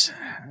James,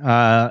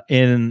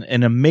 in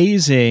an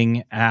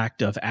amazing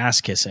act of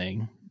ass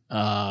kissing,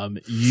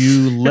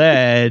 you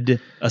led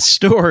a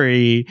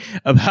story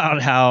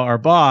about how our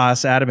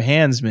boss, Adam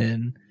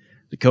Hansman,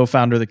 the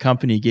co-founder of the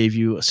company, gave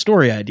you a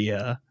story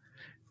idea,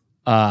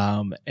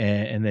 and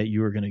that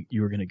you were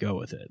gonna go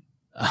with it.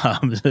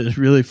 It's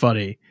really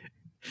funny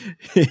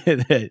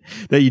that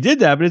you did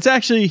that. But it's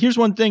actually, here's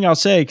one thing I'll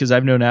say, because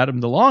I've known Adam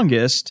the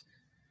longest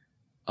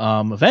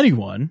of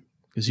anyone,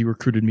 because he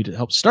recruited me to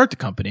help start the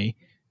company.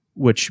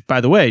 Which, by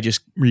the way,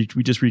 we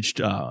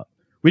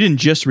didn't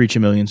just reach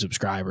 1 million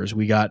subscribers.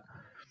 We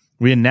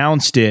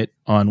announced it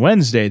on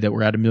Wednesday that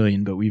we're at 1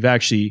 million, but we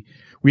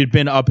had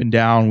been up and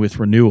down with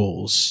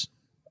renewals,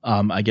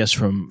 I guess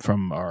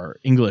from our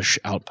English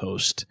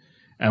outpost.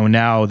 And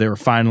now they were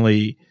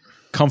finally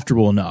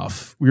comfortable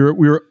enough. We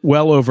were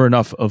well over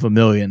enough of 1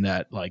 million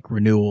that like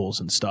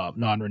renewals and stuff,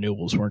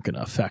 non-renewals weren't going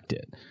to affect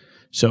it.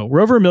 So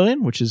we're over 1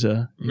 million, which is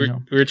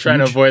we're trying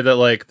to avoid that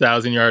like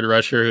 1,000-yard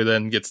rusher who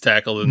then gets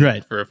tackled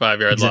for a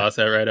 5-yard loss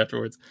right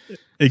afterwards.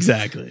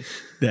 Exactly.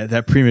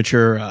 That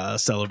premature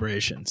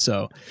celebration.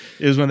 So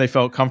it was when they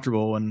felt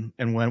comfortable and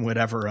when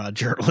whatever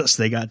journalists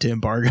they got to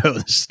embargo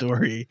the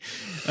story,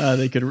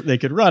 they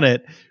could run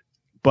it.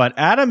 But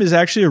Adam is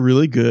actually a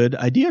really good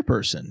idea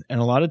person. And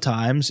a lot of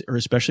times, or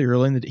especially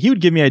early in he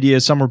would give me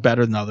ideas. Some were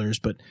better than others,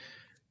 but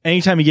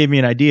anytime he gave me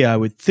an idea, I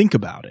would think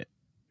about it,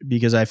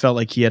 because I felt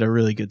like he had a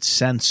really good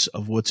sense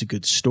of what's a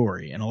good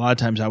story. And a lot of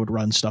times I would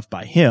run stuff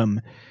by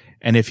him.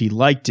 And if he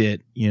liked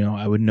it,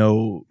 I would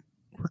know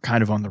we're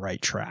kind of on the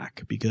right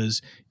track,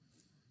 because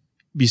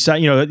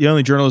the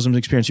only journalism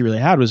experience he really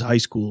had was high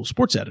school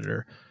sports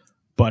editor.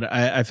 But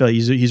I feel like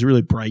he's a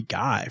really bright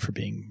guy for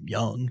being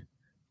young.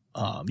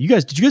 Did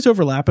you guys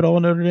overlap at all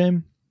in Notre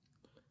Dame?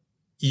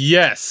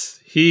 Yes.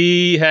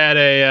 He had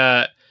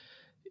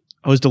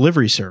Oh, his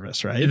delivery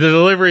service, right? The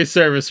delivery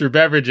service for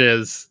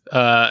beverages.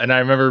 And I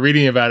remember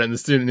reading about it in the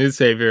student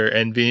newspaper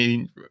and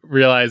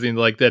realizing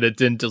like that it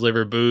didn't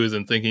deliver booze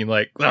and thinking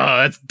like, oh,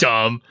 that's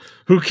dumb.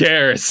 Who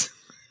cares?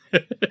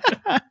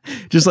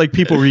 Just like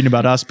people reading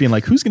about us being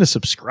like, who's going to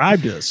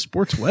subscribe to a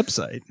sports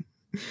website?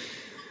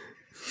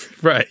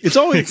 Right. It's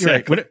always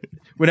exactly.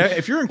 Right.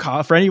 If you're in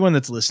college, for anyone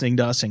that's listening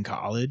to us in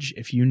college,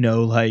 if you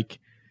know, like,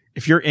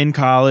 if you're in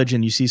college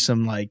and you see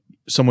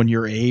someone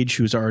your age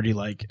who's already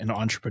like an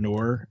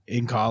entrepreneur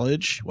in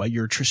college while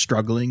you're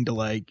struggling to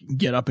like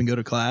get up and go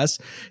to class,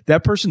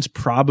 that person's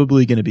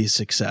probably going to be a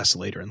success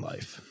later in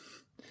life.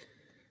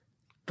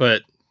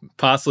 But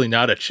possibly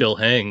not a chill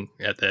hang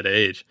at that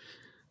age.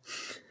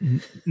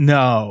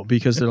 No,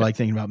 because they're like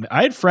thinking about me.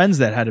 I had friends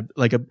that had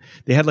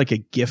they had like a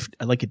gift,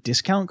 like a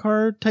discount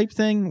card type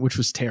thing, which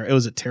was it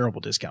was a terrible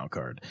discount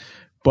card.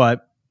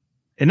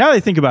 And now that I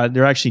think about it,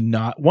 they're actually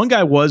not. One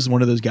guy was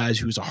one of those guys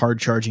who was a hard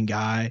charging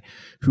guy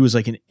who was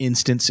like an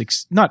instant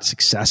not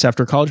success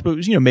after college, but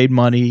was, made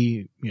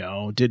money,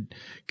 did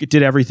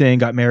everything,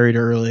 got married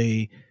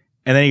early,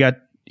 and then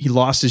he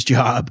lost his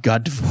job,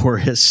 got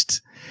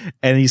divorced,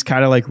 and he's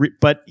kind of like,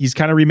 but he's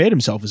kind of remade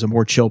himself as a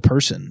more chill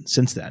person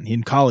since then.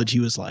 In college, he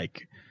was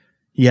like,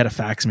 he had a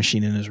fax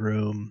machine in his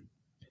room,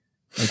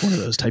 like one of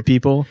those type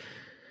people.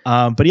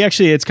 But he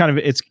actually,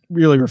 it's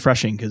really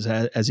refreshing because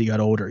as he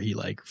got older, he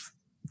like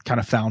kind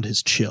of found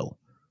his chill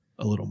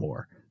a little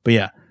more. But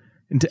yeah,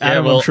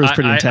 Adam, I'm sure it's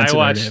pretty intense. I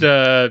watched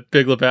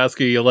Big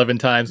Lebowski 11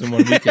 times in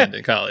one weekend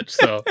in college.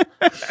 So,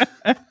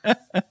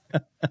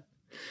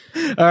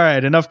 all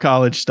right, enough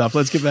college stuff.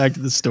 Let's get back to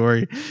the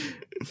story.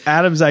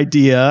 Adam's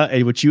idea,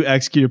 which you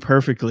executed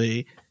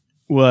perfectly,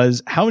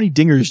 was how many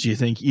dingers do you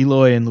think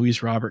Eloy and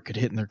Luis Robert could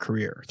hit in their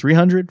career?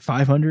 300,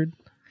 500?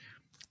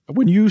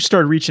 When you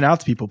started reaching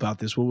out to people about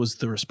this, what was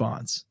the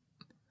response?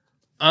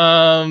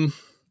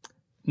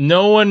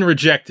 No one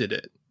rejected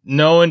it.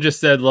 No one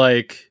just said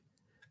like,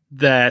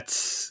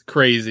 that's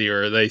crazy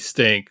or they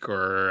stink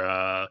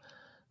or,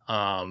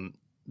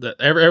 that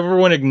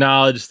everyone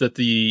acknowledged that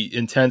the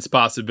intense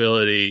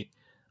possibility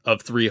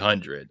of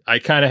 300. I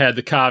kind of had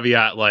the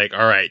caveat like,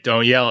 all right,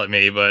 don't yell at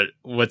me, but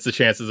what's the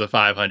chances of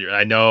 500?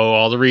 I know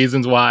all the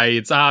reasons why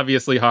it's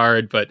obviously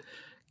hard, but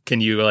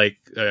can you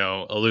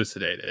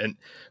elucidate it?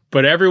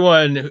 But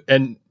everyone,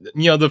 and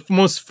the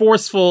most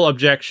forceful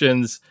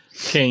objections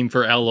came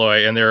for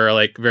Eloy, and there are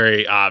like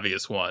very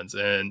obvious ones,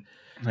 and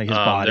like his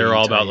body they're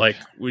all type. about like,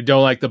 we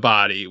don't like the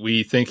body.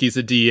 We think he's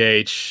a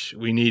DH.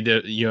 We need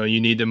to,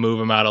 you need to move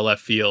him out of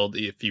left field.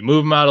 If you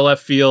move him out of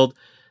left field,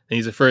 and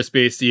he's a first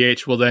base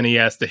DH, well, then he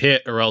has to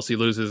hit or else he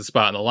loses a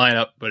spot in the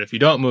lineup. But if you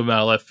don't move him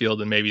out of left field,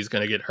 then maybe he's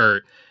going to get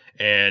hurt,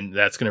 and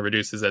that's going to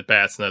reduce his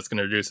at-bats, and that's going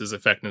to reduce his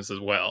effectiveness as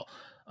well.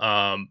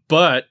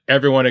 But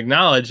everyone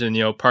acknowledged,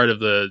 and, part of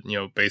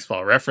the,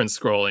 baseball reference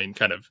scrolling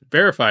kind of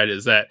verified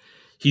is that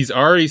he's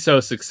already so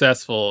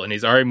successful and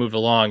he's already moved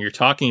along. You're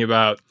talking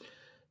about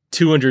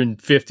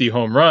 250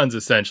 home runs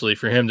essentially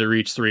for him to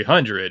reach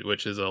 300,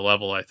 which is a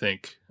level, I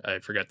think, I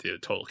forgot the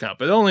total count,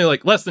 but only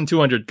like less than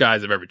 200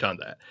 guys have ever done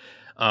that.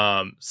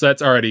 So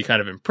that's already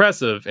kind of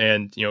impressive.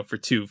 And, for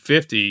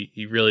 250,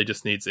 he really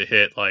just needs to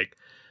hit like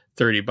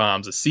 30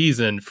 bombs a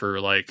season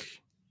for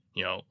like,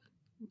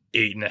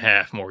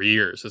 8.5 more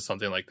years or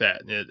something like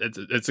that.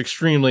 It's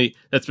extremely,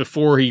 that's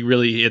before he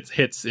really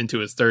hits into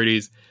his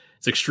 30s.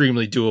 It's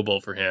extremely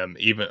doable for him,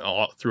 even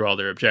through all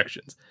their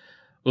objections.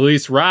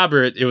 Luis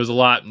Robert, it was a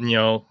lot,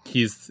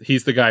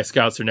 he's the guy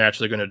scouts are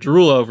naturally going to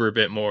drool over a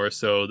bit more.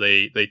 So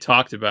they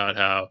talked about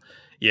how,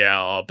 yeah,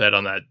 I'll bet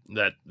on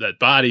that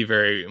body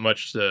very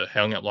much to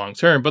hang up long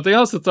term. But they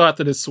also thought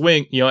that his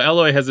swing,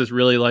 Eloy has this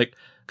really like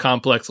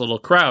complex little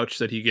crouch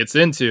that he gets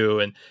into,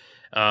 and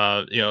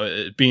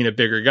being a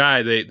bigger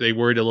guy, they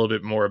worried a little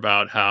bit more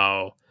about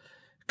how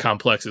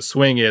complex his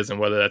swing is and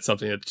whether that's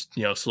something that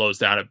slows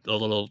down a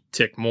little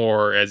tick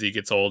more as he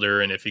gets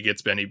older and if he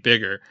gets any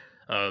bigger.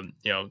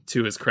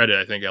 To his credit,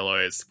 I think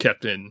Eloy is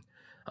kept in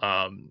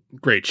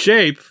great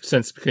shape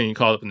since being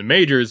called up in the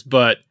majors,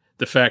 but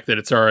the fact that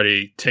it's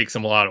already takes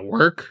him a lot of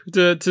work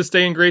to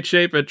stay in great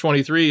shape at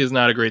 23 is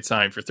not a great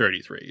sign for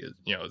 33.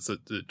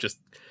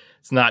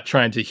 It's not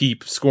trying to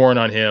heap scorn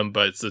on him,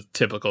 but it's the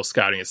typical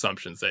scouting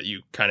assumptions that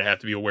you kind of have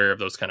to be aware of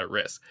those kind of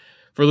risks.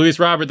 For Luis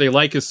Robert, they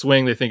like his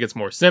swing. They think it's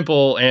more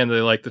simple, and they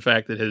like the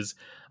fact that his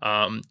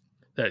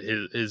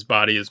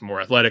body is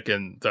more athletic,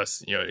 and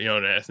thus, you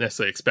don't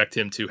necessarily expect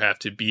him to have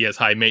to be as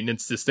high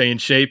maintenance to stay in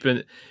shape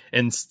and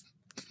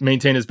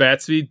maintain his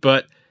bat speed.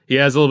 But he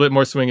has a little bit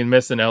more swing and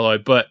miss than Eloy.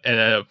 But at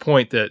a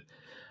point that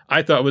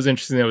I thought was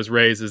interesting that was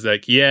raised is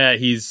like, yeah,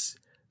 he's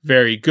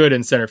very good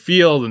in center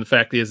field, and the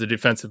fact that he has a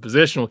defensive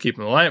position will keep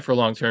him in the lineup for a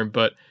long term,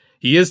 but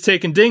he is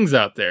taking dings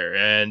out there.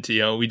 And,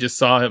 we just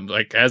saw him,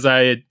 like, as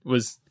I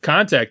was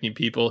contacting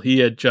people, he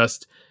had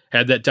just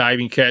had that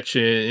diving catch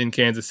in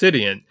Kansas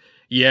City. And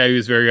yeah, he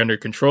was very under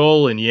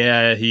control, and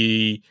yeah,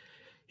 he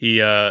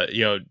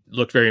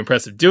looked very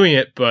impressive doing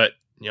it, but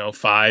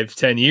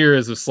 5-10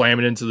 years of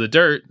slamming into the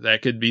dirt,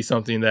 that could be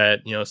something that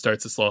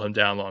starts to slow him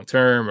down long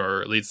term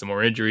or leads to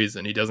more injuries.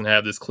 And he doesn't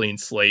have this clean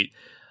slate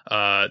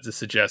to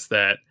suggest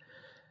that,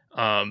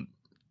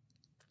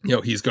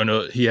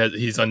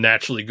 he's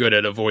unnaturally good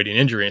at avoiding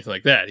injury, anything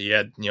like that. He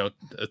had,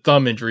 a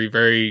thumb injury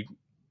very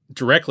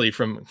directly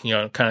from,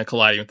 kind of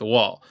colliding with the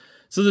wall.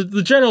 So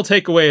the general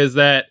takeaway is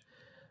that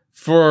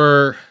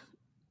for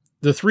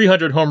the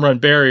 300 home run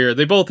barrier,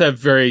 they both have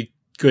very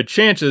good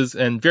chances,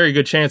 and very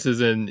good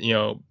chances in,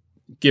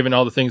 given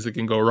all the things that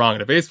can go wrong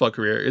in a baseball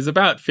career, is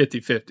about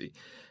 50-50.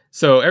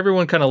 So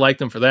everyone kind of liked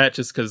them for that,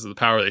 just because of the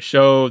power they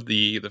showed,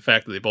 the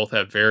fact that they both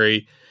have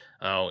very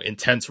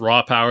intense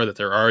raw power, that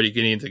they're already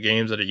getting into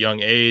games at a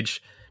young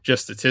age.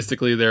 Just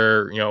statistically,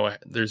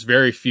 there's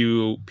very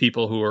few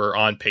people who are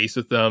on pace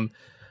with them.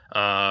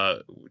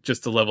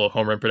 Just the level of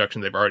home run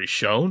production they've already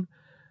shown.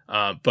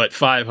 But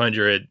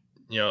 500,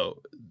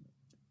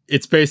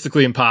 it's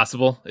basically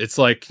impossible. It's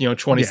like,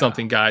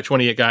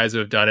 28 guys who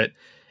have done it,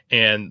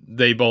 and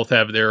they both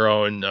have their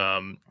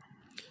own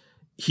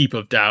heap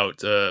of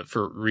doubt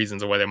for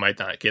reasons of why they might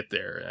not get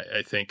there.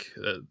 I think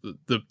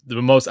the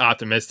most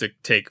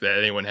optimistic take that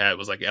anyone had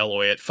was like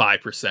Eloy at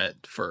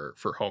 5% for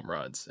home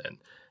runs, and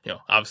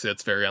obviously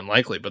that's very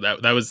unlikely. But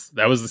that was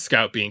the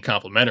scout being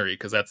complimentary,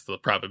 because that's the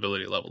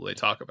probability level they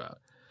talk about.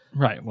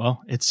 Right.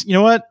 Well, it's,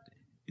 what,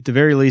 at the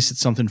very least, it's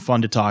something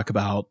fun to talk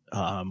about.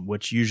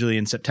 Which usually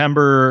in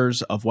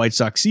September's of White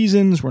Sox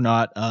seasons, we're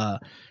not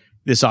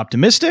this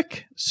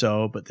optimistic.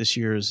 But this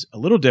year is a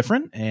little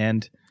different,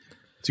 and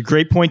it's a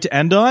great point to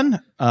end on.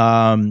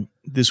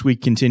 This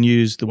week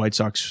continues. The White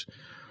Sox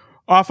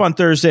off on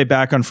Thursday,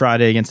 back on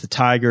Friday against the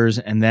Tigers,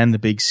 and then the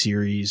big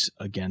series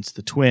against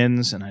the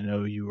Twins. And I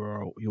know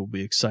you'll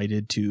be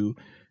excited to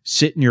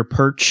sit in your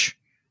perch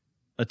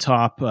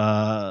atop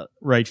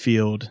right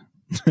field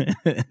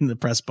in the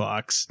press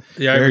box,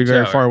 very,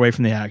 very far away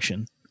from the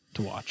action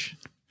to watch.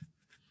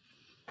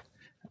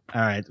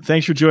 All right.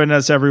 Thanks for joining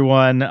us,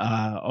 everyone.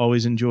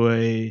 Always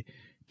enjoy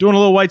doing a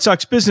little White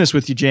Sox business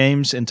with you,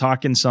 James, and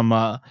talking some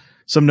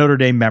Notre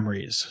Dame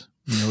memories.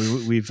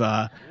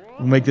 We'll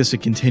make this a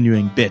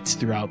continuing bit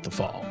throughout the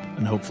fall,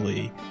 and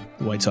hopefully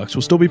the White Sox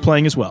will still be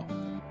playing as well.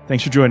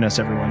 Thanks for joining us,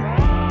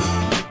 everyone.